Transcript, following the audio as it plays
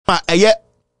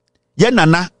ye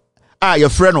nana your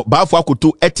friend no ba fo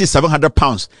akoto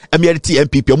 £700 MLT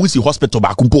MPP omusi hospital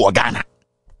ba kumpo Ghana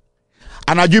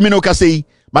anadwumi no ka sei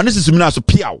manisi sumina so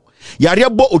piaw yare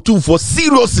bo otumfo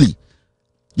seriously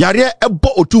yare ebo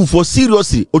otumfo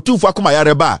seriously otumfo akoma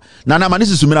yare ba nana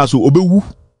manisi sumina so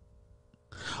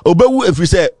obewu efiri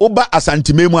se oba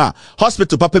asantememu a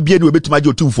hospital papa bia ni obetuma je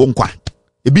otumfo nkwa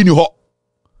ebi ni ho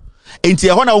enti e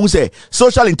ho na wo say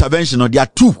social intervention no there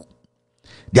are two.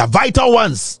 They are vital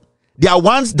ones. They are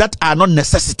ones that are not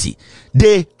necessity.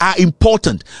 They are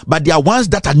important, but they are ones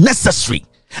that are necessary.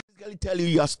 I tell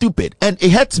you are stupid. And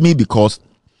it hurts me because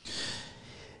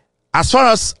as far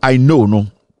as I know,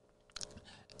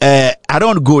 I don't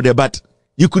want to go there, but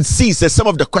you could see some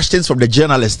of the questions from the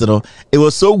journalists, it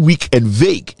was so weak and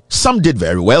vague. Some did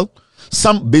very well.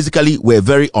 Some basically were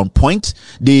very on point.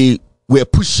 They were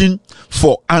pushing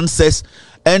for answers.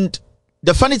 And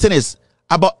the funny thing is,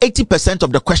 about 80%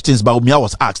 of the questions Bawumia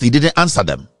was asked, he didn't answer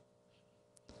them.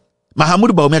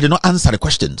 Mahamudu Bawumia did not answer the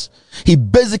questions. He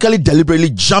basically deliberately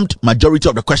jumped majority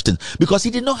of the questions because he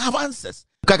did not have answers.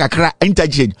 Kakakra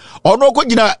interchange. Ono ko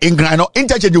gina ingrano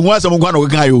interchange ho asem ngwa no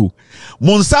kan yo.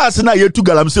 Monsa ase na yetu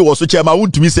galamse wo so chema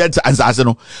wuntumi set answer ase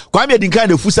no. Kwa me din kan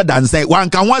de fusa dansan wan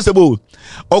kan ho asem o.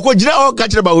 Oko gina o ka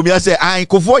kire Bawumia se an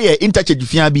kofo ye interchange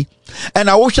fia bi. And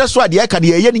I wish so ade ka de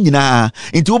ye ni nyina.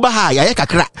 Nti uba ha ya ye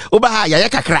kakra. Uba ha ya ye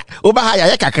kakra. Uba ha ya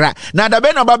ye kakra. Na da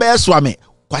be no ba be swame.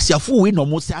 Kwasiafu we no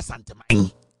mo se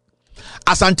asanteman.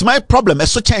 Asanteman problem e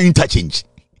so chen interchange.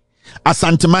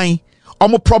 Asanteman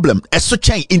omo problem e so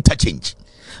chen interchange.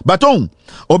 But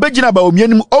obegina Bawumia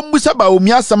nim ombusa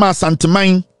Bawumia sama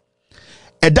asanteman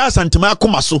e da asanteman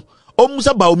akoma so.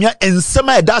 Ombusa Bawumia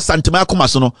ensema e da asanteman akoma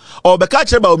so no. Obeka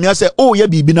kire Bawumia se o ye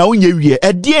bibi na onye wie.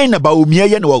 E die na Bawumia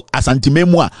ye no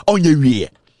asanteman mu a onye wie.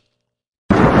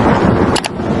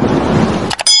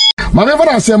 Whenever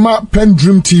I say my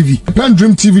PENDREAM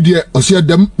TV there, I see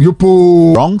them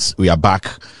yopo. Wrongs. We are back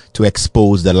to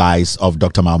expose the lies of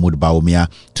Dr. Mahmoud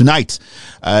Bawumia tonight.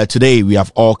 Today, we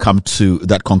have all come to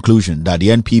that conclusion that the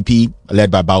NPP,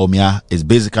 led by Bawumia, is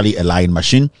basically a lying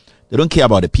machine. They don't care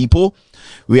about the people.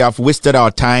 We have wasted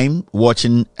our time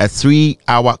watching a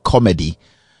 3-hour comedy.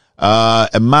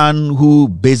 A man who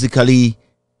basically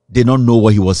did not know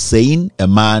what he was saying. A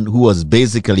man who was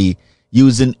basically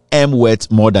using M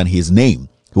words more than his name.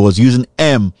 He was using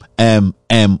M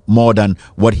more than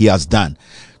what he has done.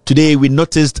 Today, we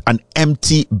noticed an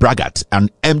empty braggart, an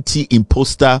empty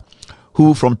imposter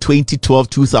who from 2012,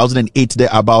 2008,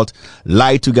 thereabout,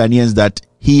 lied to Ghanaians that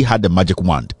he had the magic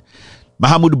wand.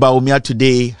 Mahmoud Bawumia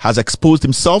today has exposed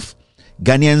himself.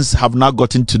 Ghanaians have now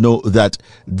gotten to know that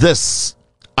this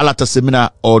Alata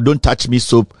Seminar or Don't Touch Me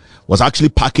soap was actually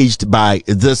packaged by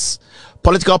this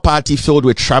political party filled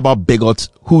with tribal bigots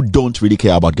who don't really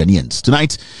care about Ghanaians.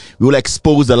 Tonight, we will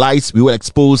expose the lies. We will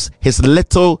expose his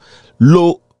little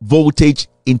low voltage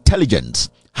intelligence,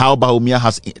 how Bawumia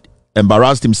has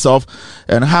embarrassed himself,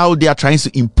 and how they are trying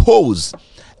to impose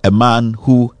a man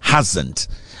who hasn't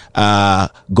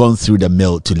gone through the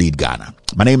mill to lead Ghana.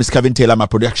 My name is Kevin Taylor. My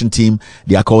production team,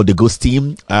 they are called the Ghost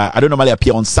Team. I don't normally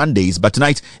appear on Sundays, but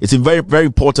tonight it's very, very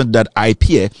important that I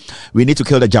appear. We need to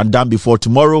kill the Jandam before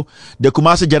tomorrow. The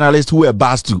Kumasi journalists who were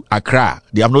based to Accra,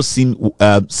 they have not seen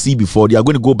sea before. They are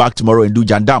going to go back tomorrow and do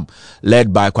Jandam,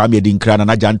 led by Kwame Dinkra,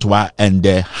 Nana Jantwa, and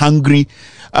the hungry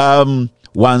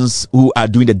ones who are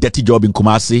doing the dirty job in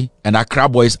Kumasi, and Accra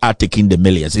boys are taking the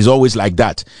millions. It's always like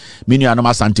that. Minu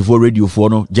anoma santifo radio for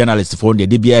no journalist for the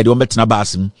DBA don't bet na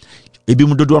basim. Ebi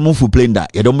mu dodo mu fu plane da.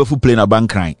 Ye don't be fu plane na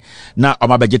bank crying. Na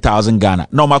oma beje 1,000 Ghana.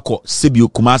 Na oma ko Sibiu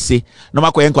Kumasi. Na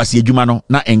oma ko yenkwasi adwuma no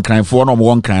na enkran for no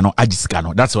mo crying no agisika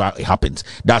no. That's what it happens.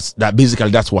 That's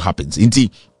what happens.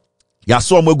 Inti ya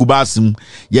so mo gubasim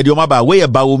ye de omaba we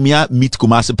Bawumia meet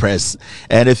Kumasi press,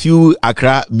 and a few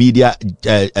Accra media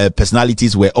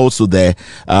personalities were also there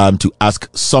to ask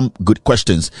some good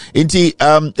questions. Inti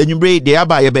enyumbre de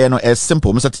aba ye be no as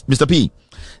simple Mr. P.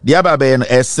 The aba be no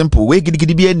as simple we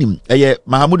gidi bi anim eye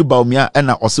Mahmoud Bawumia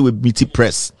na ose we meet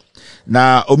press.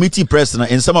 Na omiti press na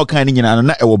in some kind nyina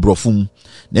na e wo brofum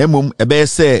na emom e be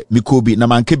se mikobi na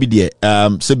manke bi de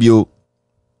sebio.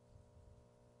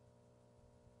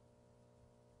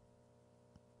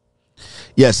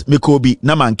 Yes, Mikobi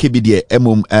na man kebi de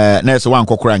emum na so wan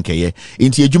kokora nkeye.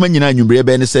 Nti adwuma nyina anwumbre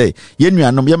be ne se ye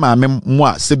nuanom ye maame mo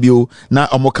a sebio na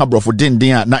omoka brofo den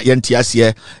a na ye ntia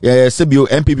ase sebio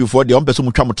MPP for de ompeso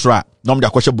mutwa motra nom da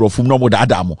kwahye brofum nom da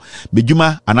adamo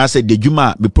medjuma ana say de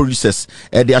djuma me producers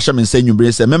e de ahye me nsa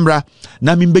nwumbre say membra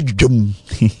na me mbedwudwam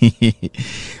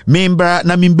membra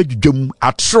na me mbedwudwam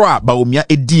atroa Bawumia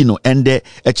edi no ende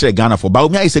e kire Ghana for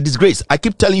Bawumia is a disgrace. I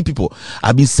keep telling people,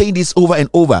 I've been saying this over and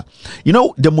over. You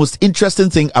know, the most interesting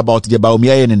thing about the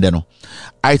Bawumia no,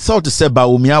 I thought to say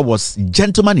Bawumia was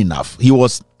gentleman enough. He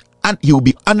will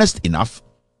be honest enough.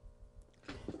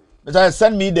 But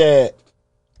send me the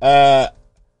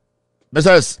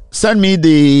send me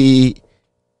the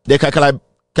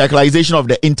calculation of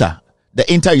the inter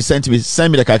you sent me.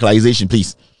 Send me the calculation,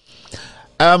 please.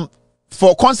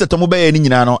 For concept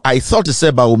I thought to say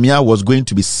Bawumia was going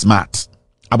to be smart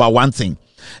about one thing,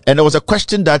 and there was a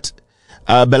question that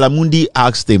Bellamundi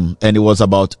asked him, and it was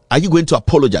about, are you going to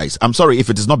apologize? I'm sorry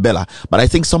if it is not Bella, but I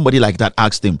think somebody like that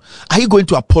asked him, are you going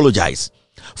to apologize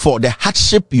for the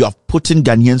hardship you have put in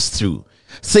Ghanaians through?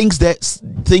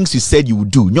 Things you said you would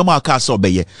do. Nyoma ka so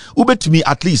beye. Ube to me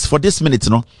at least for this minute,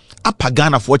 no. Apa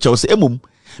Ghana for what you say, emum.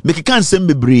 Make can send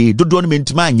me bre, do me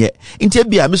intima nye. Inte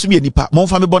bia misumi nipa, mon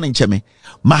fami bon ncheme.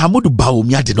 Mahamudu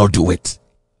Bawumia did not do it.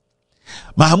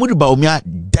 Mahamudu Bawumia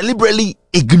deliberately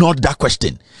ignored that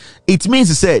question. It means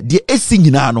to say the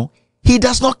esingina he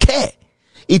does not care.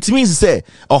 It means to say,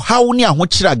 or how ni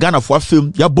ahwachira Ghana for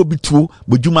film ya bobi tu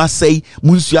bujuma say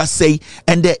munsuya say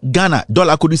and the Ghana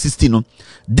dollar code 16.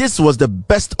 This was the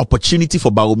best opportunity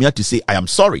for Bawumia to say, I am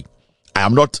sorry.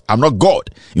 I'm not God.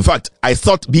 In fact, I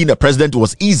thought being a president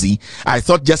was easy. I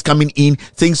thought just coming in,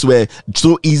 things were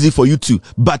so easy for you to.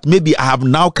 But maybe I have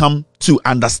now come to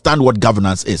understand what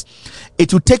governance is.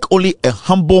 It will take only a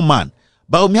humble man.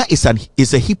 Bawumia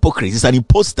is a hypocrite. He's an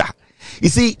imposter. You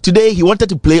see, today he wanted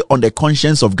to play on the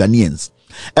conscience of Ghanaians.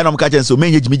 And I'm catching so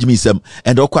many Jimmy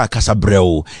and Okwa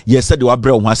Casabreo. Yes, said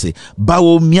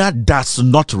Bawumia does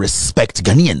not respect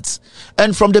Ghanaians.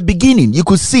 And from the beginning, you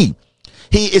could see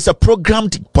he is a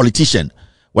programmed politician.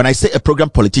 When I say a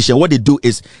programmed politician, what they do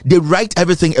is they write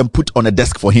everything and put on a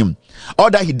desk for him. All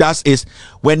that he does is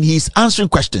when he's answering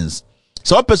questions.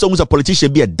 So a person who's a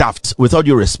politician be a daft without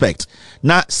your respect.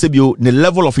 Na sibio the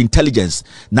level of intelligence.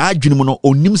 Na junimono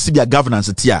onim sibia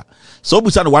governance tia. So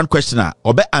busan one questioner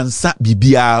obe answer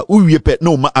bibia uyepe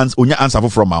no ma onya answer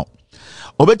from out.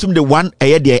 Obe tum the one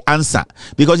the answer,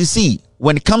 because you see,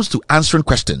 when it comes to answering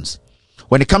questions,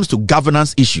 when it comes to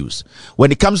governance issues,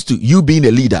 when it comes to you being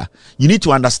a leader, you need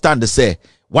to understand the say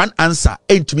one answer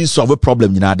ain't to mean solve a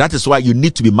problem. That is why you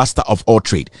need to be master of all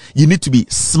trade. You need to be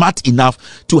smart enough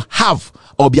to have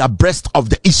or be abreast of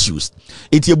the issues.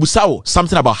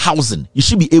 Something about housing, you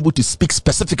should be able to speak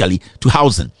specifically to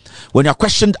housing. When you're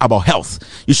questioned about health,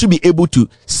 you should be able to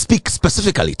speak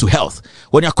specifically to health.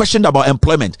 When you're questioned about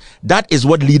employment, that is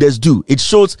what leaders do. It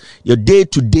shows your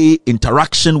day-to-day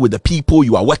interaction with the people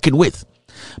you are working with.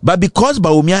 But because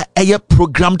Bawumia is a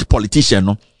programmed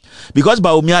politician, because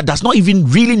Bawumia does not even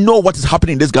really know what is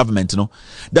happening in this government,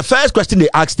 the first question they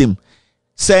asked him,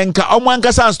 saying,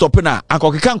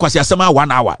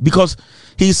 1 hour, because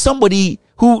he is somebody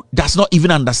who does not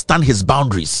even understand his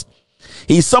boundaries.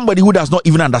 He is somebody who does not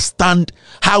even understand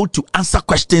how to answer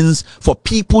questions for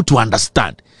people to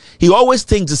understand. He always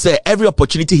thinks to say every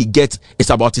opportunity he gets is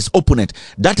about his opponent.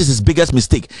 That is his biggest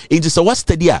mistake. It is what's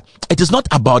the idea? It is not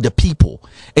about the people.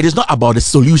 It is not about the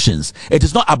solutions. It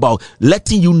is not about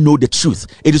letting you know the truth.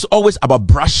 It is always about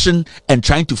brushing and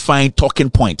trying to find talking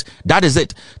point. That is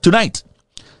it. Tonight,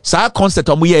 Sir concept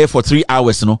we here for 3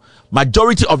 hours,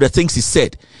 majority of the things he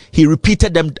said, he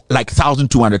repeated them like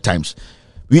 1,200 times.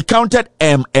 We counted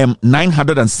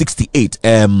 968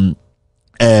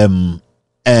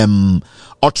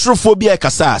 Otrophobia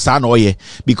kasa sanoye,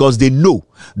 because they know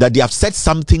that they have said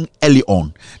something early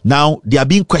on. Now they are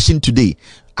being questioned today.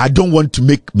 I don't want to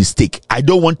make mistake. I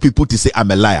don't want people to say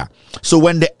I'm a liar. So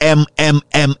when the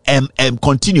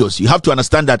continues, you have to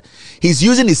understand that he's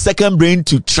using his second brain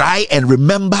to try and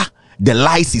remember the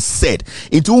lies he said.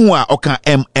 Into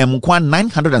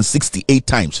 968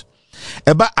 times.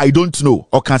 Eba, I don't know,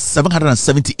 or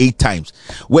 778 times.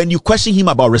 When you question him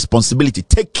about responsibility,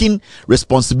 taking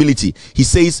responsibility, he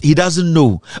says he doesn't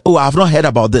know. Oh, I have not heard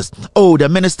about this. Oh, the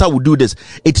minister will do this.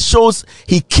 It shows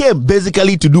he came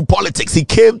basically to do politics. He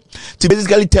came to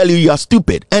basically tell you are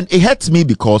stupid. And it hurts me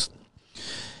because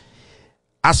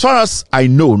as far as I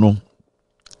know,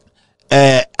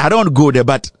 I don't want to go there,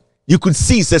 but you could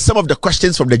see some of the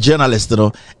questions from the journalists,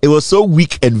 it was so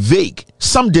weak and vague.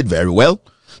 Some did very well.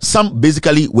 Some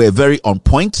basically were very on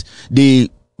point. They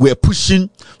were pushing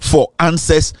for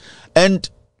answers. And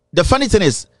the funny thing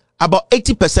is, about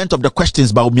 80% of the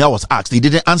questions Bawumia was asked, he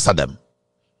didn't answer them.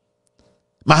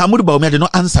 Mahamudu Bawumia did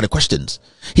not answer the questions.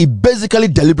 He basically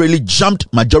deliberately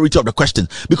jumped majority of the questions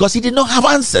because he did not have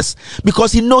answers,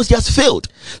 because he knows he has failed.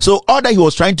 So all that he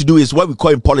was trying to do is what we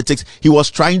call in politics, he was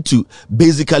trying to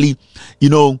basically,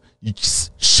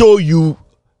 show you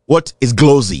what is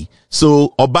glossy.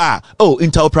 So, Oba,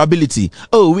 interoperability.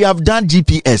 We have done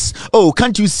GPS.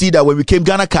 Can't you see that when we came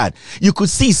Ghana card? You could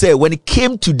see, say, when it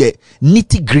came to the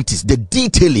nitty-gritties, the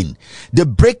detailing, the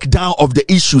breakdown of the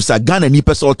issues at Ghana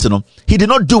Nipa Sultan, he did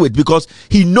not do it because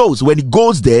he knows when he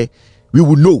goes there, we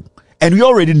will know. And we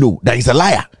already know that he's a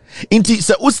liar.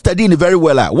 So who's studying very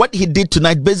well. What he did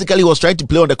tonight basically was trying to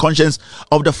play on the conscience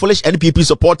of the foolish NPP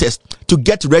supporters to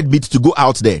get red meat to go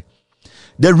out there.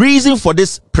 The reason for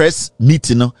this press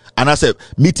meeting, and I said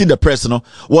meeting the press,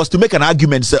 was to make an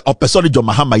argument, say, John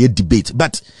Mahama debate.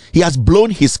 But he has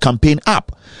blown his campaign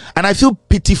up. And I feel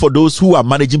pity for those who are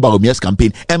managing Bawumia's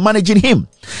campaign and managing him.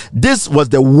 This was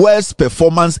the worst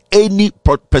performance any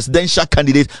presidential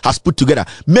candidate has put together.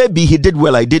 Maybe he did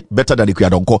well, I did better than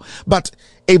Ikuadonko. But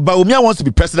if Bawumia wants to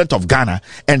be president of Ghana,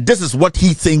 and this is what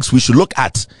he thinks we should look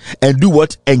at and do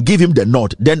what and give him the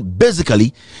nod, then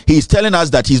basically he is telling us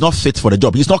that he's not fit for the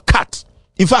job. He's not cut.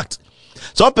 In fact,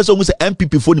 some person who say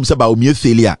MPP phone himself Bawumia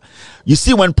failure. You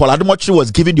see, when Paul Ademochi was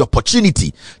given the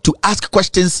opportunity to ask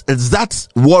questions that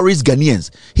worries Ghanaians,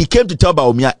 he came to tell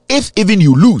Bawumia, if even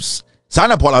you lose,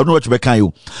 Sana Paul, I don't know what you can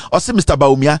you. Or say, Mr.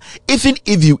 Bawumia,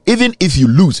 even if you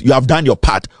lose, you have done your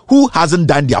part. Who hasn't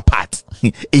done their part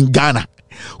in Ghana?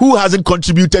 Who hasn't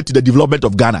contributed to the development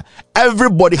of Ghana?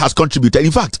 Everybody has contributed.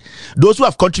 In fact, those who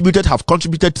have contributed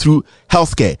through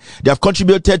healthcare. They have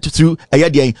contributed through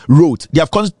roads. They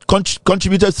have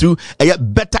contributed through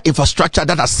better infrastructure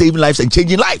that has saved lives and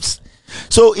changing lives.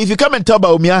 So if you come and tell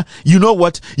Bawumia, you know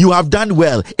what, you have done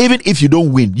well, even if you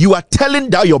don't win, you are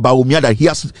telling that your Bawumia that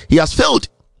he has failed.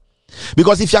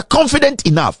 Because if you're confident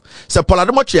enough, say Paul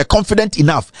Ademochi, you're confident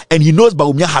enough, and he knows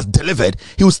Bawumia has delivered,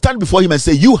 he will stand before him and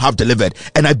say, you have delivered,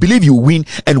 and I believe you win,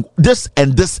 and this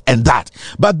and this and that.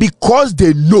 But because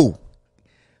they know,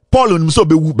 Paul will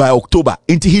be by October,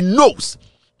 until he knows.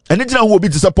 And then who will be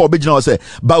to support say,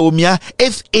 Bawumia,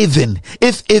 if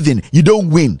even you don't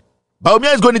win,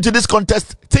 Bawumia is going into this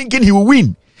contest thinking he will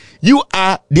win. You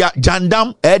are the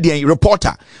Jandam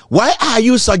reporter. Why are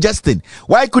you suggesting?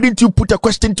 Why couldn't you put a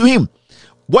question to him?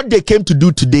 What they came to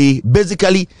do today,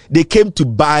 basically, they came to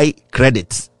buy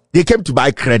credits. They came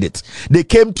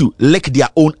to lick their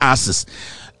own asses.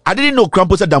 I didn't know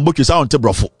Krampo said Dambochi sound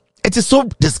Brofo. It is so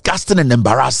disgusting and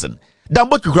embarrassing.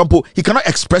 Dambochi Krampo, he cannot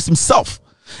express himself.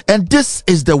 And this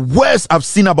is the worst I've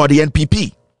seen about the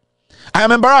NPP. I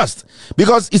am embarrassed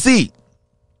because, you see,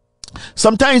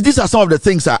 sometimes these are some of the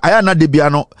things that I am not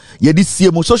debiano. This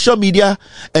social media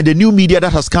and the new media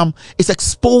that has come is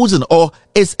exposing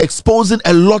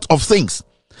a lot of things.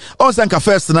 On sanka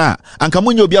first na anka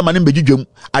munyo bia manim bedwudwam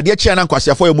ade chia na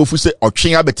nkwasiafo ya mofu se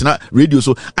otwen abetina radio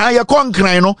so aye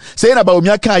konkran no say na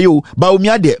Bawumia kan yo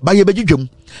Bawumia de ba ye bedwudwam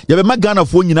ye be magana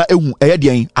fo nyina ehu eye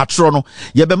de atro no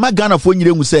ye be magana fo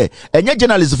nyina ehu se enye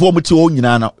journalist fo muti o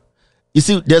nyina na. You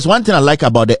see, there's one thing I like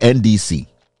about the NDC.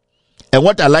 And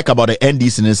what I like about the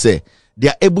NDC is say they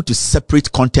are able to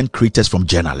separate content creators from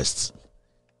journalists.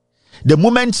 The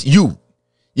moment you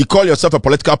call yourself a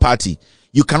political party,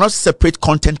 you cannot separate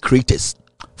content creators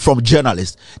from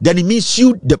journalists. Then it means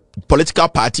you, the political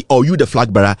party, or you, the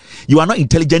flag bearer, you are not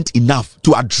intelligent enough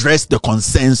to address the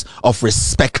concerns of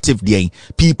respective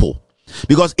people.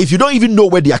 Because if you don't even know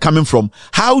where they are coming from,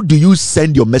 how do you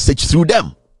send your message through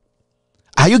them?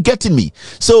 Are you getting me?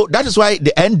 So that is why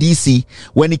the NDC,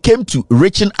 when it came to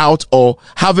reaching out or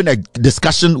having a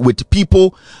discussion with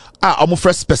people, almost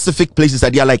for specific places,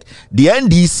 that they are like, the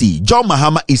NDC, John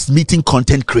Mahama is meeting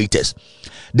content creators.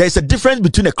 There's a difference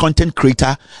between a content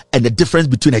creator and a difference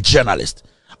between a journalist.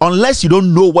 Unless you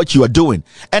don't know what you are doing,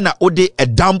 and a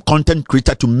damn content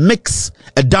creator to mix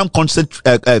a damn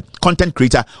content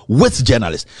creator with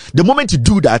journalists. The moment you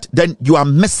do that, then you are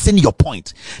missing your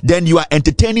point. Then you are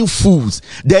entertaining fools.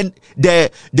 Then the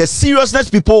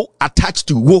seriousness people attach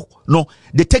to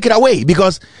they take it away,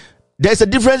 because there's a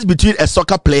difference between a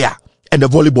soccer player and a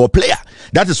volleyball player.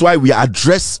 That is why we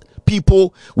address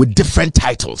people with different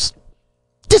titles.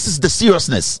 This is the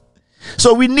seriousness.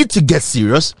 So we need to get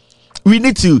serious. We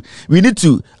need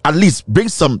to at least bring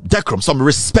some decorum, some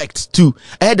respect to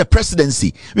the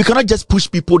presidency. We cannot just push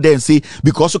people there and say,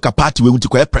 because of party we want to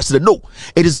call president. No,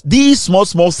 it is these small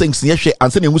things.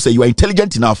 And then you say you are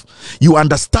intelligent enough, you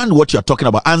understand what you are talking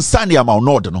about. And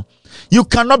you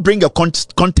cannot bring a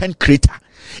content creator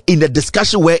in a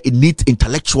discussion where it needs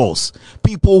intellectuals,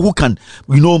 people who can,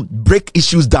 break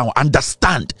issues down,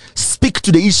 understand, speak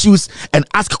to the issues, and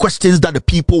ask questions that the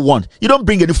people want. You don't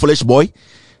bring any foolish boy.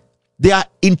 They are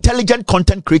intelligent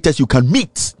content creators you can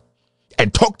meet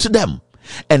and talk to them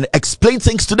and explain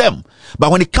things to them.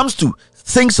 But when it comes to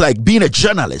things like being a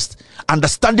journalist,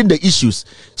 understanding the issues,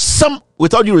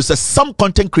 without due respect, some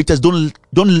content creators don't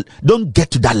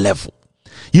get to that level.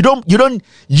 You don't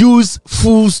use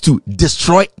fools to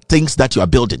destroy things that you are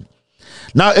building.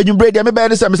 Now, Mr.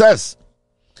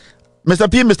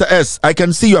 P, Mr. S, I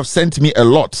can see you have sent me a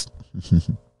lot.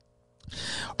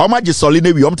 Omaji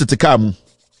Soline we to come.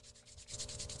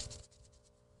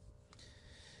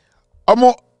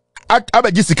 Omo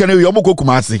abeji sikane we omo ko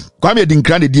Kumasi. Kwame di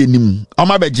nkran de enim.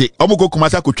 Omo abeji omo ko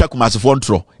Kumasi akotwa Kumasi fo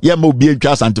ntro. Ye ma obi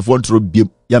entwa asante fo ntro biem.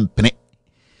 Yampene.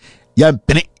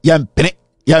 Yampene.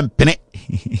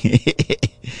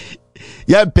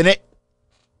 Yampene.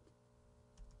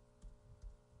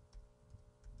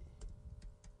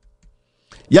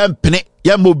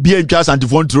 Yam mo bien twa asante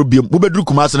fo ntro biem. Mo bedru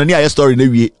Kumasi na ne aye story na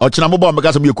wie. Ochina mo ba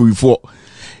meka so me kowifo.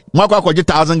 Mo akwaje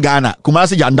 1000 Ghana.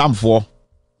 Kumasi jandamfo.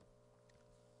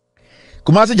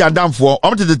 Kumasi jandamfo.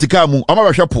 Omo tetetika mu. Omo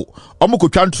behwepo. Omo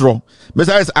kotwa ntro.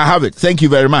 Mr. I have it. Thank you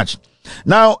very much.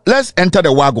 Now, let's enter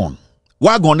the wagon.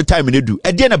 Wagon the time in do.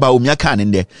 Again about Bawumia can in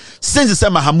there. Since the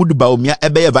same Mahamudu Bawumia,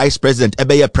 ebe vice president,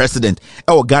 ebe president,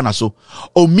 Ghana so.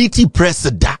 Omiti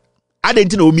president. I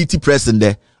didn't know omiti president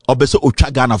there. Obeso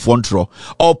ocha Ghana fontro.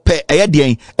 Or pe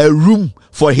a room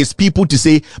for his people to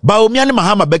say Bawumia ni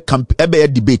Mahama be ebe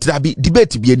debate. That be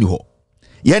debate be anyhow.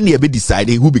 Yenni ebe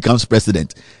deciding who becomes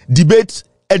president. Debate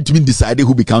and to be deciding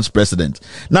who becomes president.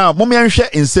 Now, Momian share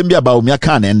in Sembia Bawumia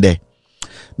can end there.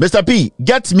 Mr. P,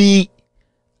 get me.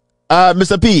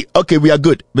 Mr. P, okay, we are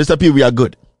good. Mr. P, we are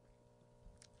good.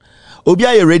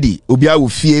 Obia, you ready? Obia will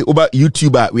fear over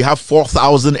YouTuber. We have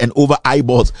 4,000 and over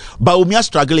eyeballs. Bawumia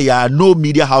struggling. No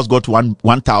media house got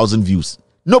 1,000 views.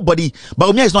 Nobody.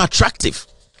 Bawumia is not attractive.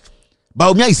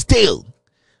 Bawumia is stale.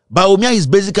 Bawumia is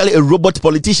basically a robot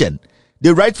politician.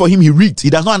 They write for him, he reads.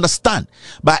 He does not understand.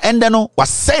 But endano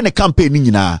was saying a campaign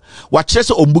in what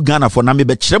Cheso Ombu Ghana for Nami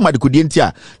Bechrema de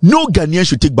Kudientia. No Ghanaian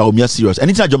should take Bawumia serious.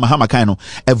 Anytime Mahama Kaino,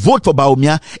 a vote for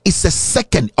Bawumia is a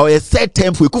second or a third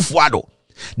term for Kufuado.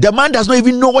 The man does not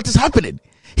even know what is happening.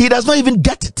 He does not even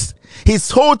get it. His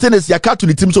whole thing is Yakatu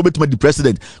the team so bet the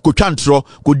president could chantro,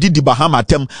 could did the Bahama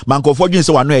tem, Manko Fortune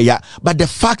so ya. But the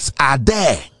facts are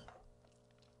there.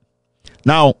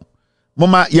 Now,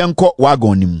 Mama Yanko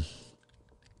Wagonim.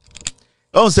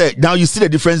 Oh, say now you see the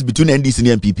difference between NDC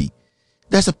and the NPP.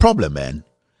 There's a problem, man.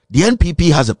 The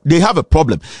NPP they have a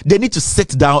problem. They need to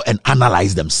sit down and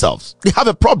analyze themselves. They have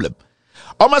a problem.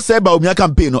 Almost say about Bawumia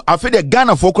campaign. I feel the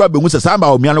Ghana folk club be musa say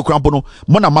about Bawumia no krampo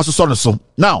mona maso so.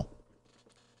 Now,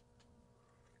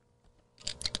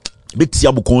 beti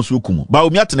abu konsu kumu.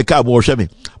 Bawumia teneka bo hwe me.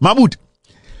 Mahmoud.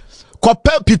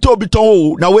 Kope pito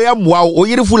biton na we am wow o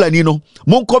yiri fulani no.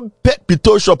 Mon kope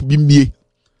pito shop bi mie.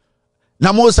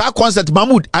 Now, most concert,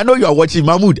 Mahmoud. I know you are watching,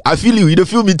 Mahmoud. I feel you. You don't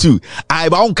feel me too. I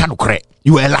don't can cry.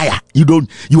 You are a liar. You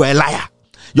are a liar.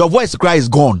 Your voice cry is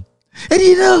gone. And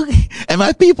you know, and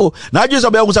my people. Now just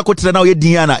about now you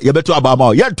Diana. You better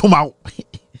about you tomorrow.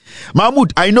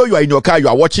 Mahmoud, I know you are in your car. You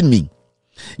are watching me.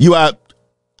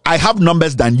 I have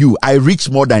numbers than you. I reach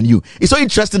more than you. It's so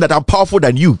interesting that I'm powerful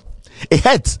than you. It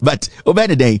hurts, but over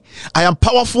the day, I am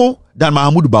powerful than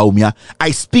Mahamudu Bawumia.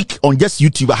 I speak on just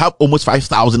YouTube. I have almost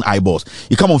 5,000 eyeballs.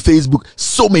 You come on Facebook,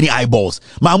 so many eyeballs.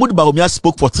 Mahamudu Bawumia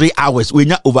spoke for 3 hours. We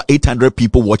have over 800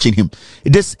 people watching him.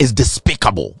 This is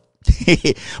despicable.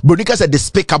 Bronika said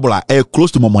despicable.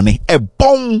 Close to my money. A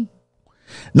bomb.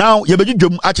 Now, yebeju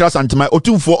jom achira santima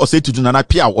otumfo osetutu na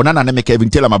pia onana na meka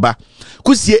eventela maba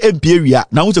kusie empie wia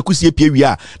na wo se kusie pie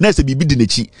wia na se bibi di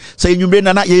nechi se enwumre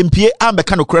na ye empie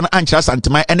ambeka no kro na anchira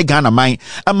santima ene Ghana man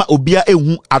ama obia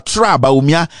ehu atra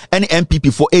Bawumia ene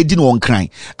MPP for edi no wonkran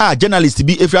journalist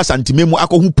bi efia santima mu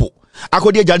akohupo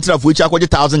akodi agantira fo echi akoje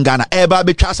 1000 Ghana eba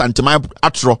betwa santima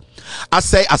atro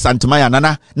asai asantima ya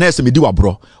nana na ese medi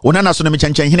wabro onana so na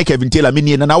mechenchen hene Kevin Taylor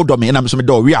menie na wodome na me so me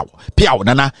do wiawo pia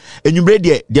nana enwumre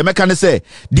de meka ne se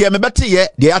de mebete ye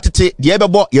de atete de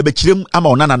ebebo ye bekirem ama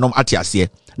onana nom ate ase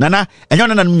nana enyo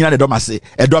nana nom nyina de domase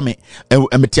edome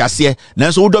emete ase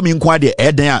nanso wodome nko ade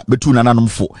eden a betu nana nom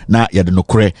fo na ye de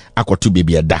nokore akoto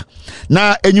bebi eda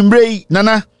na enwumre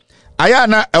nana aya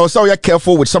na also you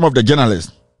careful with some of the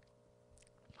journalists.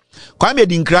 Kwame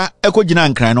Dinkra ekogina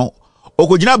nkran no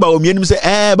okogina Bawumia nim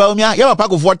say Bawumia ya papa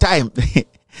go for time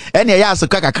ene ya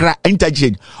asaka kakra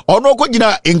interchange ono ko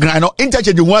gina ngran no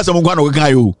interchange hu asem kwa no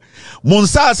kan yo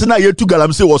munsase na yetu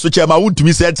galamse wo so chema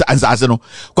wuntumi set ansase no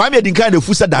kwa me din kan de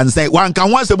fusa dansan wanka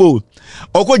ho asem o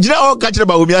okọ gina o ka kire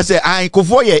Bawumia se ai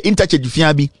kofo ye interchange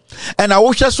fia bi ena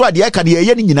wo hwe so ade ka de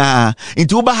ye ni nyina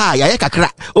nti wo ba ha ya ye kakra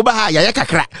wo ba ha ya ye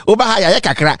kakra wo ba ha ya ye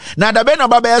kakra na da be no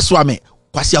ba be so ame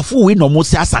kwasiafo we no mo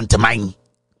se asanteman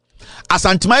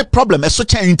problem eso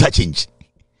chen interchange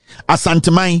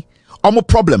asanteman omo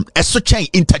problem eso chen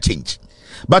interchange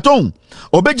but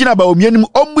obegina Bawumia nim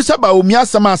omusa Bawumia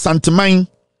sama asanteman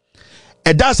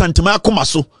eda asanteman akoma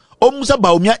so omusa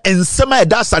Bawumia ensema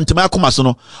eda asanteman akoma so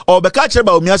no obeka kire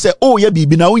Bawumia se o ye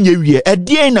bibi na onye wie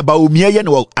edien na Bawumia ye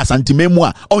no asanteman mu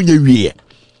a onye wie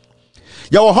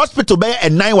ya wo hospital be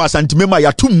ennan wa asanteman a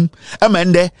yatum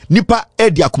emende nipa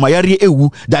edi akomayare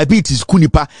ewu diabetes ku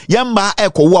nipa yemba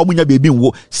ekowo amunya bebi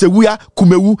nwo sewua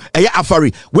kumewu eye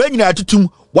afari we nyina atutum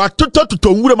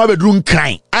watoto nwure ma bedru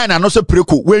nkran ana no so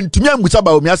preko wentumi amusa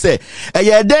Bawumia se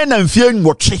eye den na mfie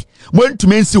nwotwe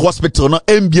wentumi nsi hospital no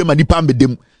embie ma nipa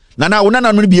mbedem na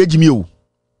wonana no bi ejimi o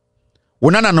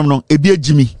wonana no ebi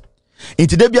ejimi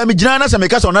inti de bia me gina na se me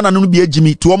kasa wonana no bi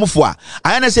ejimi to omfo a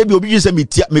ayana se bi obi se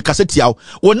me kasa tiawo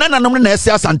wonana no na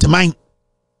ese asanteman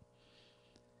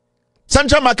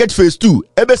Central Market Phase 2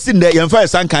 ebesi nde yemfa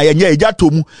esankan yenye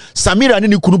ejatomu Samira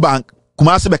ne kunu bank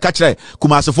Kumasi be kachire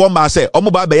Kumasi fo ma se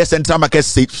omo ba be Central Market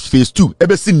Phase 2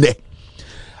 ebesi nde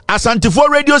Asantifo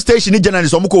radio station ni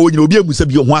journalist omo ko wonyina obi emusa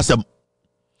bi ho asem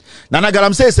Nana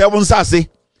Galam se won sase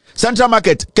Central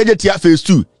Market kejetia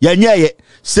Phase 2 yenye ye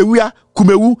sewua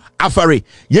kumewu afare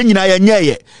yenyina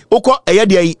yenye ukọ eye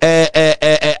de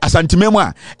asantememu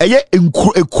a eye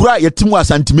ekura yetimu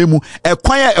asantememu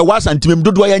ekwan a ewa asantememu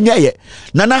dodo yenye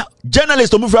nana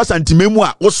journalist omufra asantememu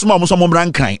a wosoma omosomo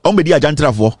mrankran ombedi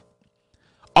ajantrafo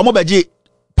omobeji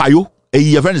payo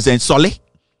ye friend say sole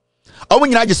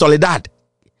omunyina age solidad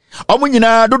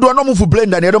omunyina dodo no mufu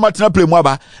blender ne do matena play mu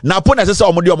aba na po na sese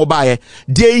omode omobaaye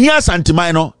de hia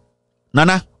asanteman no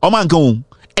nana omankan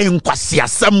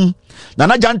enkwasiasem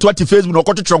nana janto ati Facebook no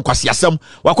kototro nkwasiasem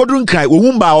wakoduru nkran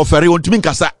ohumba ofere ontumi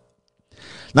nkasa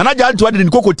nana janto ade ni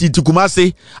kokoti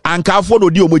Kumasi ankafo no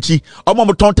di omochi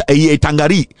omomoton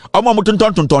tangari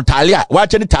omomoton talia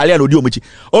wache ni talia no di omochi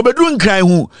obeduru nkran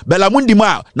hu belamundi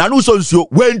ma nanu nsuo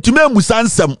wentumi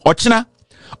amusansem ochina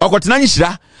okotena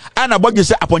nyishira ana bogye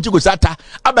se aponchi go sata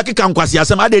abakeka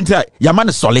nkwasiasem ade ntia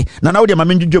yamane sole nana wo de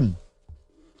mamenjudwem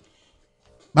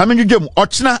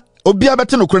ochina obi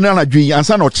abete no kronel na dwen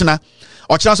ansa na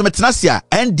ochina so metena sia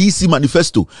NDC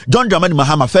manifesto John Dramani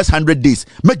Mahama first 100 days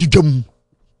medudwam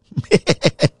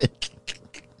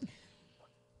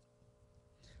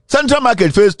Central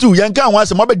Market Phase 2 yanka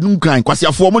anwase mobedun kran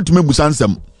kwasiafo mo ntumi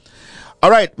busansem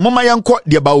alright mama yanko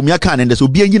de Bawumia kan ende so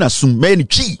obi anyina sum me ni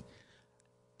twi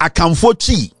akamfo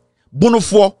twi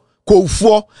bunufo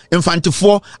kofo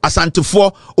infantefo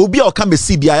asantefo obi a oka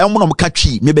mesi bia ya mo ka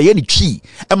twi me be ye ni twi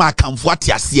e ma akamfo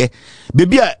atiase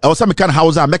bebi a osa me kan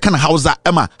hausa me kan hausa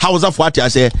e ma hausa fo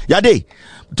atiase yade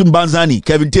mutumbanzani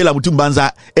Kevin Taylor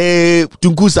mutumbanza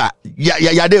tunkusa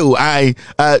yade o ai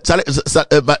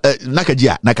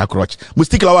nakajia nakakroch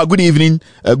mustiklawa good evening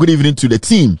to the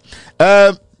team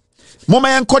mama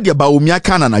yanko de Bawumia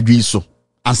kan na dwi so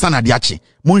ansa na de ache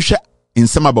monhwe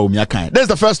insema Bawumia kan that's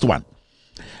the first one.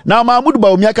 Now Mahmoud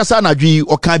Bawumia kasa na dwi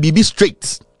o kan bibi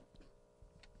straight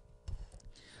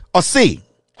or say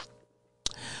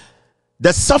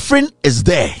the suffering is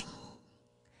there,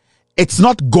 it's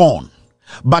not gone,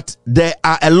 but there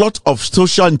are a lot of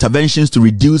social interventions to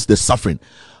reduce the suffering.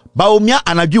 Bawumia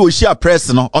anadwi o share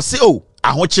press no or say oh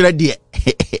ahokyere de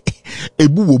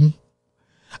ebuwom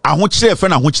ahokyere fe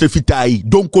na ahokyere fitai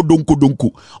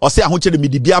donko or say ahokyere me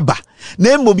di aba na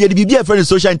emom ye di bia fe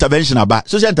social intervention aba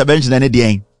social intervention ene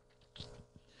de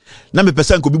na me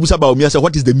person ko bibusa Bawumia say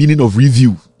what is the meaning of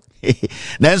review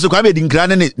na enso kwa be di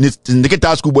nkran ne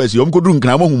neketa school boys yom ko duru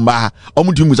nkran mo humba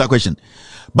omutu musa question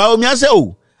Bawumia say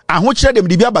oh ahokyere de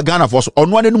me di aba Ghana for so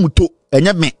ono ane no muto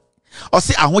enye me or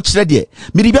say ahokyere de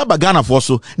me di aba Ghana for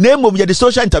so na emom ye the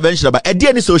social intervention aba e de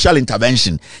any social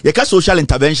intervention ye ka social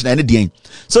intervention ene de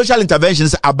social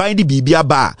interventions aban di bibia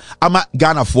ba ama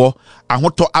Ghana for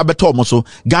ahoto abeto omoso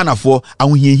Ghana for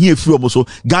ahohiehie firi omoso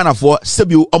Ghana for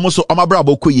sebio omoso omabra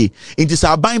bokoye inti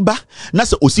sa aban ba na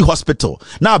se osi hospital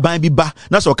na aban bi ba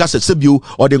na se oka se sebio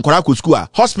or de nkora ko school a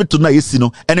hospital na yesi no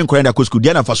ene nkora na ko school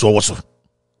dia na fa so wo so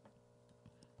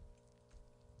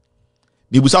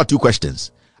bibusa two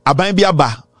questions aban bi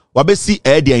aba wabesi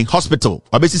eden hospital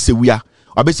wabesi sewia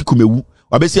wabesi kumewu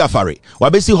wabesi afare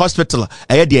wabesi hospital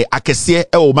de akese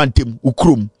e o mantem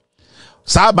ukrum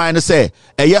Sa ban say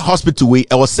eye hospital we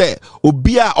e was say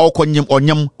obi a okonyem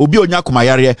onyam obi onya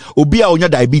komayare obi a onya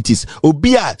diabetes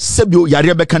obi a sebio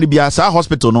yare beka ne bia sa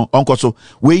hospital no onko so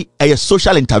we eye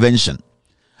social intervention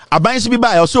aban si bi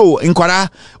ba so nkwara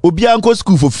obi a nko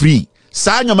school for free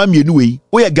sa nyoma mienu we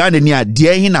wo ye Ghana ni a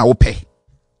de hin na wo pe.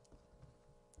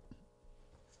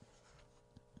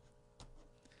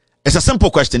 It's a simple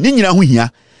question ni nyina ho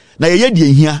hia na ye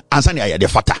de hia ansa ne aye de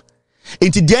fata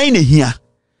enti de hin na hia.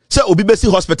 So obi besi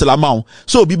hospital amount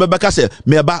so obi bebeka say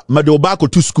meba mede oba ko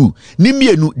to school ni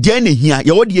mienu de na hia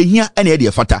ye wo de hia ene de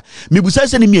fata mebusa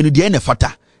se ni mienu de na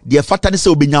fata de fata ne se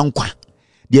obenya nkwa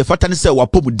de fata ne se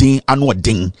wapomudin anu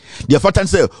odin de fata ne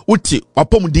se uti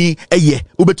wapomudin eye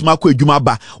obetuma akọ adwuma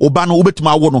ba oba no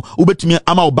obetuma awo no obetumi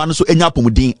ama oba no so enya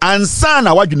apomudin ansa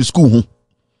na wadwene school ho.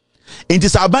 Inti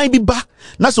sa aban bi ba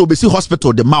na so obesi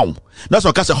hospital de maw na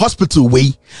so ka say hospital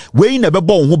we na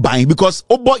bebo ho ban because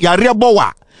obo yare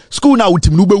bowa school na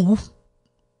wutim no ubewu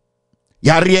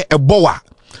yare ebowa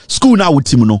school na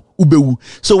wutim no ubewu.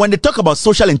 So when they talk about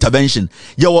social intervention,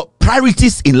 your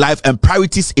priorities in life and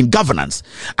priorities in governance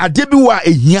adebi wa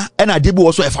ehia and adebi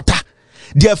wo so efata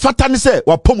de fata ne se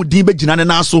wapomudin be gina ne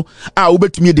na so a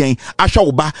obetumi den ahwa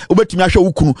wo ba obetumi ahwa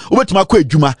wo kunu obetumi akọ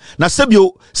adwuma na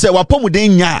sebio se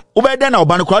wapomudin nya obeden na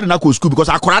oba ne kora de na ko school because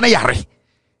akora na yare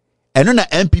eno na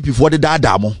MPP for the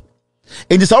dada mo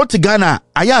in the South Ghana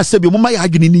aya sebio mama ya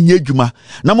adwene ni nya adwuma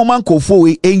na mama nkofo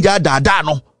we enja dada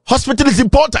no. Hospital is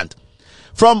important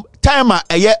from time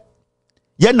ye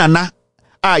nana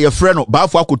ye frɛ no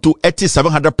baafo akoto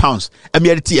 700 pounds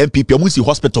emeriti MPP amusi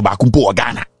hospital ba kumpo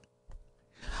Ghana.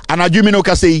 And adwumi no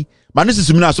ka say manisi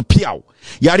sumina so piaw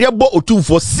yare bo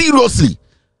otumfo seriously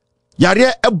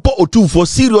yare ebo otumfo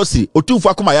seriously otumfo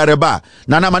akoma yare ba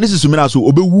nana manisi sumina so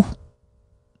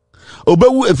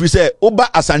obewu efiri say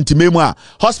oba asantimemu a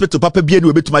hospital papa bia ni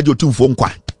obetuma je otumfo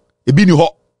nkwa ebi ni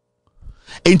ho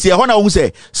enti e ho na wo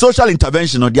say social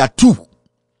intervention no there are two.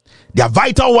 They are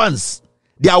vital ones.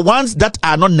 They are ones that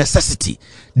are not necessity.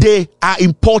 They are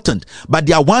important, but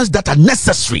they are ones that are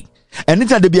necessary. And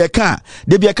it's they be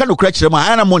a no crutch them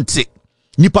ana monte.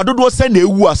 Nipa dodo send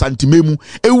ewu asantimemu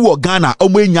ewu Ghana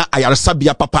omenya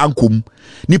ayaresabia papa ankom.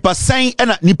 Nipa sen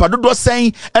ena nipa dodo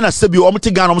sen ena sebi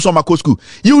omte Ghana omso mako school.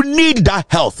 You need that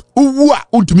health. Uwu a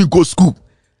untumi go school.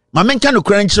 Ma menka no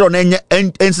crunch ro na enye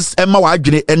ensis emma wa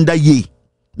adwene enda ye.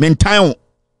 Mentan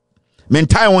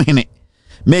hene.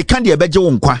 Me kan de ebeje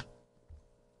wo nkwa.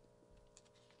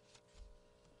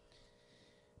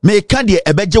 Me ka de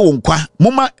ebeje wo nkwa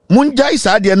muma munjai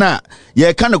saa de na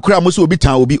ye ka no kura mo so obi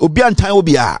tan obi antan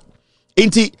obi a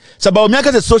enti Bawumia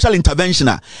ka social intervention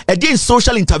a again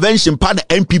social intervention part the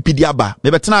MPP di aba me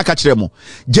betena aka kire mo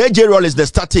JJ Rollins the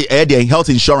start the health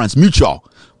insurance mutual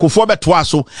kofo beto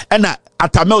aso na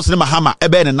atamels ne mahama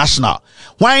ebe ne national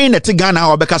why na te Ghana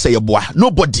ha obeka say yeboa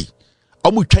nobody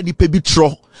omu twa nipa bi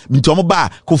tro nti omu ba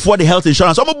kofo the health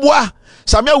insurance omu boa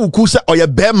Samia wuku se oye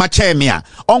be ma cheme a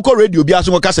onko radio bi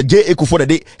aso ka se JA kofo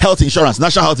the health insurance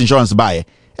national health insurance buy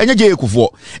enye JA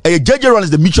kofo JJ runs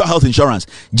the mutual health insurance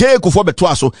JA kofo beto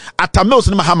aso atamels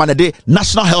ne mahama na the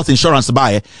national health insurance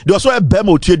buy they also be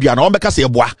ma otuadua na obeka se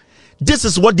yeboa. This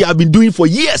is what they have been doing for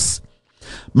years.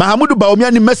 Mahamudu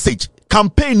Bawumia ni message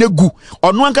campaign negu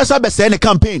onu ankasa be se ne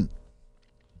campaign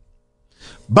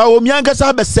Bawumia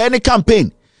ankasa be se ne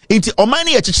campaign inti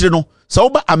omani e chichire no so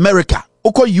ba America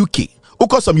uko UK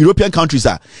uko some European countries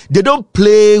they don't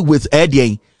play with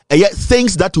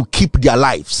things that will keep their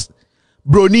lives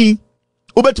broni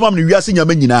ubetuma mni wiase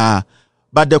nyama nyina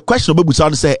but the question obebu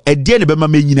sound say ne be ma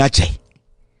nyina che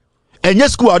enye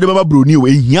school ade mama broni o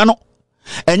ehia no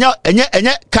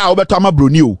enye car obeto ama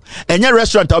broni o enye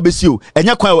restaurant obesi o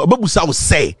enye kwan obebu sound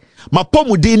say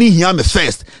mapomudin ni hia me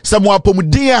first some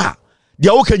apomudin a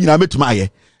dia wo ka nyina metuma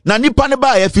aye na nipa ne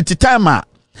ba aye 50 time a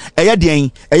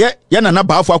eye na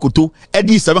baafo akoto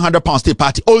edi 700 pounds stay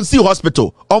party on see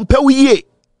hospital on pe wiye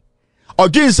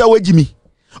odwin sa wagimi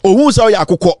ohun sa ya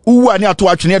akokọ uwu ani ato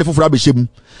atwene de foforo abehye.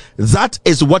 That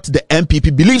is what the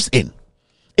MPP believes in.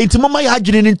 Inti mama ya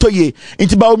adwene ni ntoye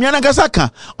inti Bawumia na gasa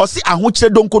ka osi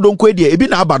ahokyere donko e ebi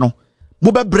na aba no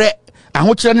mo bebre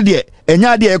ahokyere ne de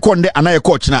enya de ekonde ana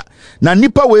ekọchina na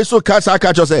nipa we so ka sa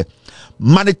ka cho say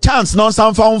man chance no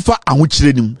sanfa onfa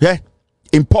ahokyere nim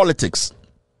in politics.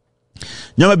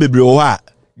 Nyama bebre o ha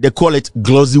they call it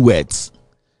glossy words.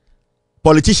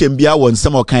 Politician bia won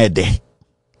some kind of day,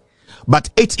 but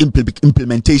its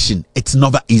implementation it's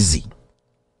never easy.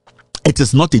 It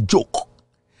is not a joke.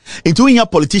 Into in your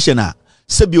politician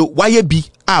sebio waye bi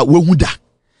wehuda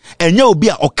enye obi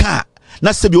a oka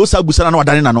na sebio osabusana na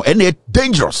wadane na no ene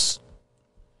dangerous.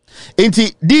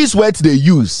 Into these words they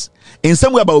use in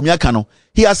some way Bawumia kano,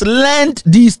 he has learned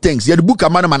these things. He had book a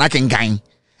man can gain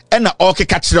and okay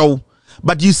catch.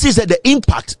 But you see that the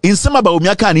impact in some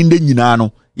Bawumia kan in the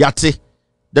Yinano yate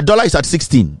the dollar is at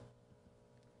 16.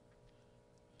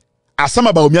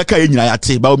 Asama Bawumia ka nyina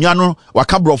yate Bawumia no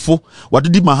waka brofo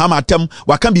wadudi mahama atem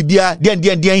waka bibia den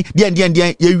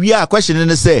ye wia question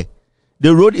ne say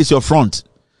the road is your front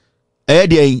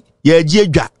den ye gie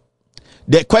dwa.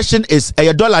 The question is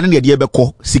a dollar ne de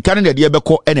beko sika ne de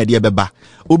beko ene de beba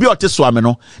obi ote so ame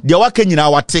no de waka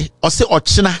nyina wate ose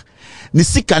ochena ni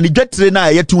sika ni dwetre na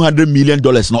ye $200 million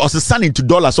no ose san into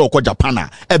dollars so ko Japan a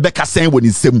ebeka sen woni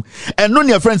nsem and no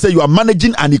your friend say you are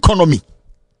managing an economy.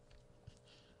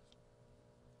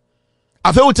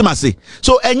 Afe utima say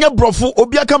so enye brofo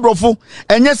obi aka brofo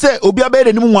enye say obi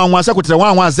abede nimu wanwan say kotere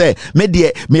wanwan say me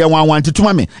de me wanwan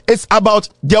tituma me. It's about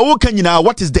the wokan nyina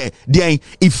what is the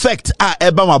effect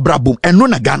eba ma brabum eno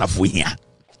na Ghana fo hia.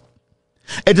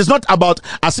 It is not about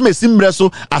asime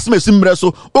simreso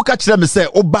oka kire me say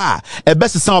oba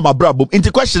ebesesa ma brabum.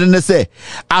 Into question ne say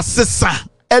asesa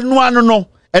eno ano no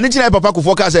eni kire papa ko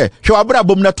foka say hwe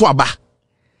brabum na to aba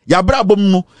ya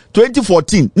brabum no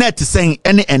 2014 net saying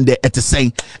any ende et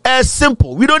saying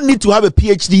simple. We don't need to have a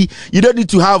PhD, you don't need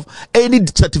to have any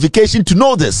certification to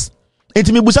know this.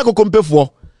 Enti me busa ko kompe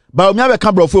fo Bawumia be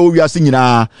ka brofo o wiase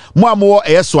nyina mo amo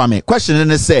swame question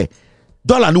ne say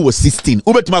dollar no was 16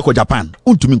 ubetuma ko Japan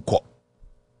untumi nko.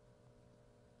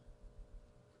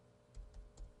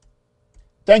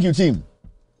 Thank you team.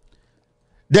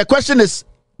 The question is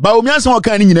Bawumia san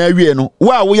kan nyina awie no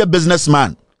wa wo ye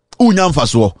businessman unya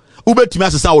mfaso ubetumi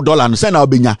asesa wo dollar no say na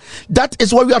obenya. That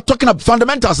is what we are talking about.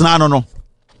 Fundamentals na no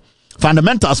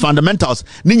fundamentals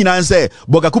ni nyina say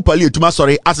bogaku pali etuma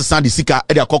sorry asesa de sika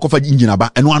e de akokofa engine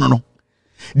ba eno ano no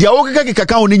de awokeka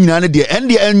kaka ho ni nyina ne de en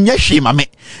de enye hwe ma me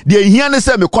de hia ne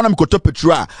say me economy koto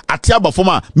petrol a ate aba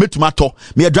forma metuma to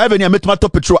me driver ni metuma to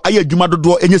petrol aye adwuma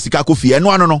dodo enye sika kofi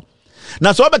eno ano no.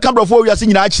 Na so be camera for we ase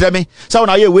nyina a kire me say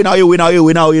na aye we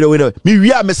me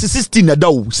wi a me 16 na da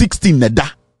 16 na da.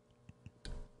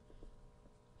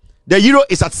 The euro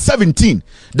is at 17.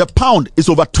 The pound is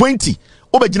over 20.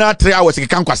 Obejina 3 hours ke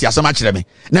kan kwase asama kire me.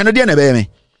 Na no de na be me.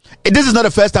 This is not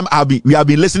the first time we have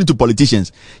been listening to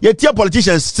politicians. Yet here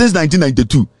politicians since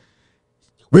 1992.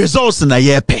 Results na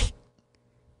yepe.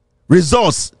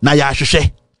 Results na ya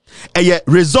hwehwe.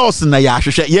 Results na ya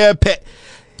hwehwe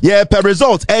yepe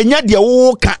results. Enya de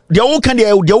wo ka de wo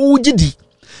gidi.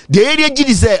 De area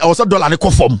gidi say also dollar ne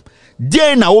kofom.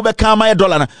 Day na wo be ka my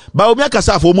dollar na Bawumia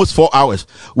kasa for almost 4 hours.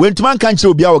 When to man can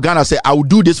chill be our Ghana say I will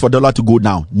do this for dollar to go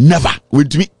down. Never. When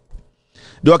to me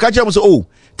the wakacha say oh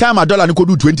time a dollar ni ko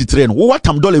do 23 no what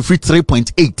am dollar free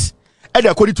 3.8 e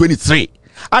dey ko 23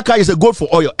 aka is a gold for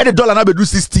oil e the dollar na be do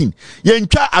 16 ye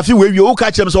ntwa afi we o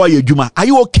ka chem so ye adwuma. Are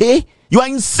you okay? You are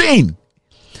insane.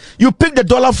 You pick the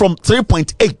dollar from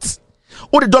 3.8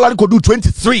 or the dollar ni ko do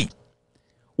 23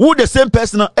 who the same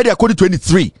person e dey ko do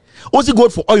 23 ozi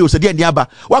gold for oil so dey aba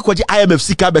wakoje IMF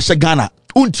sika be she Ghana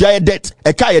untua ye debt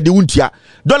e ka ye de untua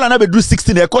dollar na be do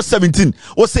 16 e ko 17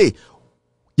 o say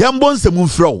yambon se mun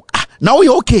fro. Now we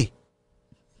okay.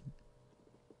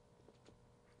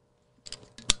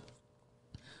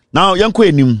 Now yanko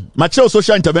enim material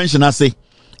social intervention ase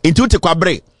into te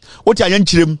kwabre oti ayan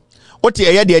chirem oti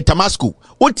eye de Tamasco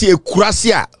oti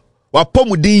ekurase a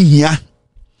wapomudin hia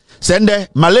sende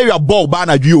malaria ball ba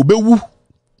na dwe obewu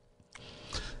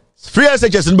free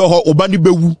SHS nbe ho obani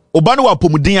bewu obani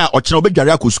wapomudin a ochena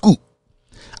obedware akọ school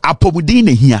apomudin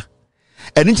ne hia.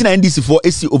 And in NDC for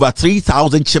AC over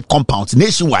 3,000 chip compounds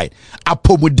nationwide.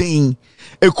 Apomudin,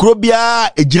 a crobia,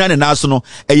 a general national,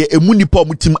 a munipo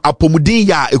mutim, apomudin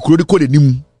ya, a crodico de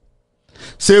nim.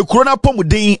 Say a crona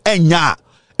pomudin and ya,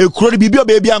 a crodi bibio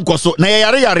baby and coso, na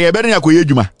yare, better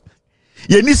yajuma.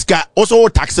 Yeniska also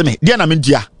tax me, Diana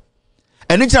Mindia.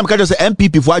 And anytime I say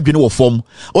MPP for general form,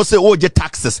 or say, oh, the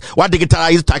taxes, what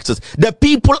digitalize taxes. The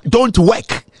people don't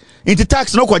work into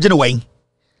tax, no quadrant.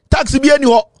 Tax be any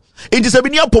Inti se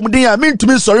binia pomuden a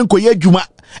mentumi sori nkoye adwuma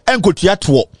enkotua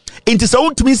to inti se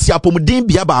wontumi si apomuden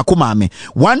bia ba akoma me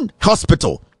one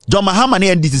hospital John Mahama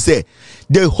ne NDC say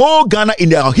the whole Ghana in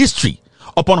their history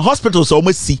upon hospitals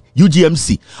almost see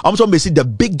UGMC almost see the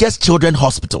biggest children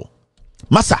hospital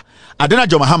masa adena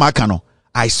John Mahama kano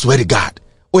I swear to God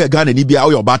oya Ghana ni bia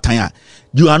oya obatan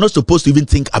you are not supposed to even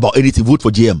think about anything. Vote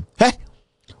for GM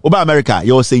oba America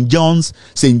your St. John's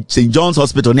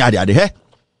hospital ni ade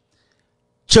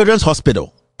Children's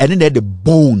Hospital, and then the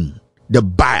bone, the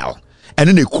bile, and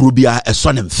then the krubia, a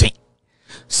son and thing.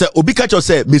 So Obikacho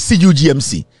say, me see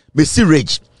UGMC, me see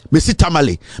Rage, me see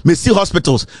Tamale, me see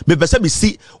hospitals, me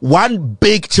see one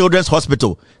big children's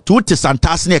hospital. To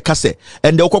Santasne Kase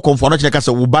and the Oko Conformation Kase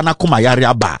Ubana Kumayari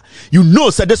Aba. You know,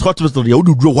 said this hospital, you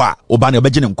do draw Obana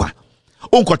Bajinqua.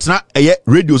 Unkotna a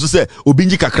radio say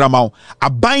Ubinji Kakramau. A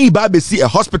buying baby see a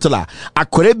hospital, a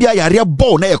Korebia Yaria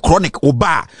bone a chronic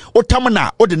Oba, O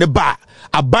Tamana, or the Neba.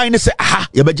 A buying say, aha,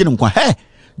 Yabajinqua. Hey,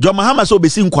 John Mahama so be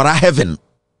seen Quara heaven.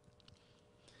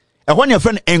 And when your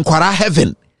friend enquire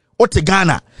heaven, O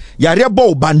Ghana, Yaria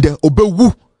Bo Bande,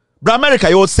 Obewu, America,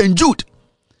 you're St. Jude.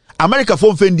 America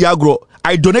form Fendiagro,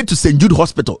 I donate to St. Jude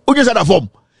Hospital. Who just had a form?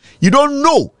 You don't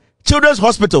know. Children's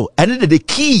Hospital, and then the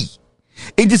key.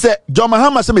 It is a John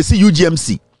Mahama say me see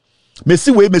UGMC. Me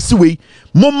see way.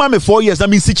 Mama me 4 years, I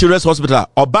mean see Children's Hospital.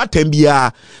 Or bad time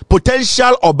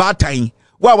potential or bad time.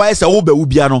 Why say obe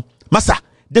ubiano? Massa,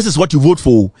 this is what you vote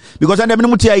for. Because I never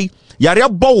know Yaria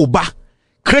Boba.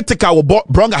 Critical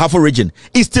Bronga Half region,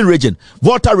 Eastern region,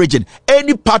 Volta region,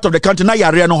 any part of the country, na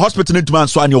Yaria no hospital need to man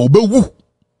so obewu.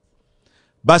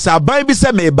 Basa baby say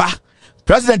meba,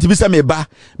 President Bisa meba,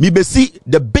 mi be see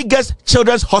the biggest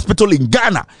children's hospital in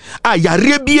Ghana. Ah,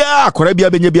 Yarebia,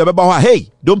 Korebia Benyabia Baba. Hey,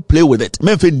 don't play with it.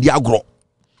 Memphis Diagro.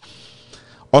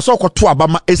 Also, Kotu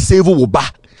Abama save Uba.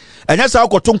 And that's how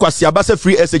Kotunqua Siabasa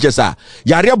free SHS.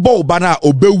 Yarebo Bana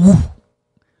Obewu.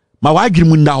 My wife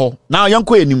Grimunda. Now, young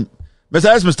Queen,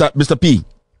 Mr. P.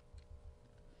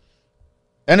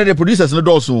 And the producers in the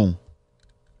door soon.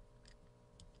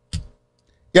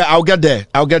 Yeah, I'll get there.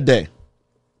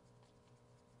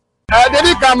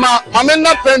 Debbie Kama, I'm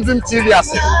not PENDREAM TV.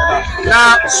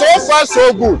 Now, so far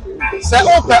so good. Say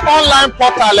open online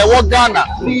portal le Ghana.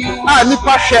 Ah,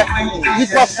 nipa share,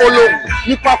 nipa follow,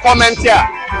 nipa comment here.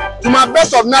 To my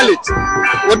best of knowledge,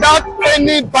 without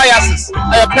any biases,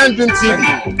 PENDREAM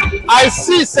TV. I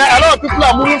see say a lot of people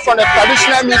are moving from the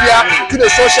traditional media to the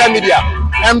social media.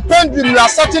 And PENDREAM, you are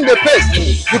setting the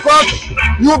pace because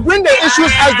you bring the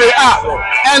issues as they are.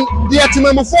 And the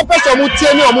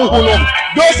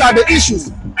those are the issues.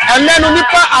 And then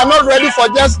Unipa are not ready for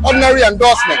just ordinary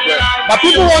endorsement. But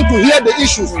people want to hear the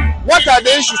issues. What are the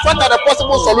issues? What are the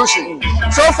possible solutions?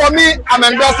 So for me, I'm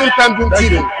endorsing PENDREAM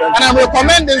TV. And I'm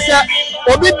recommending, say,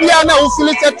 Obi Biana who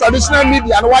feels traditional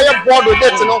media and why you're bored with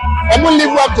it, I'm going to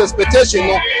live up to expectation.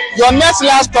 Your next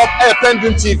last stop,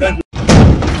 PENDREAM TV.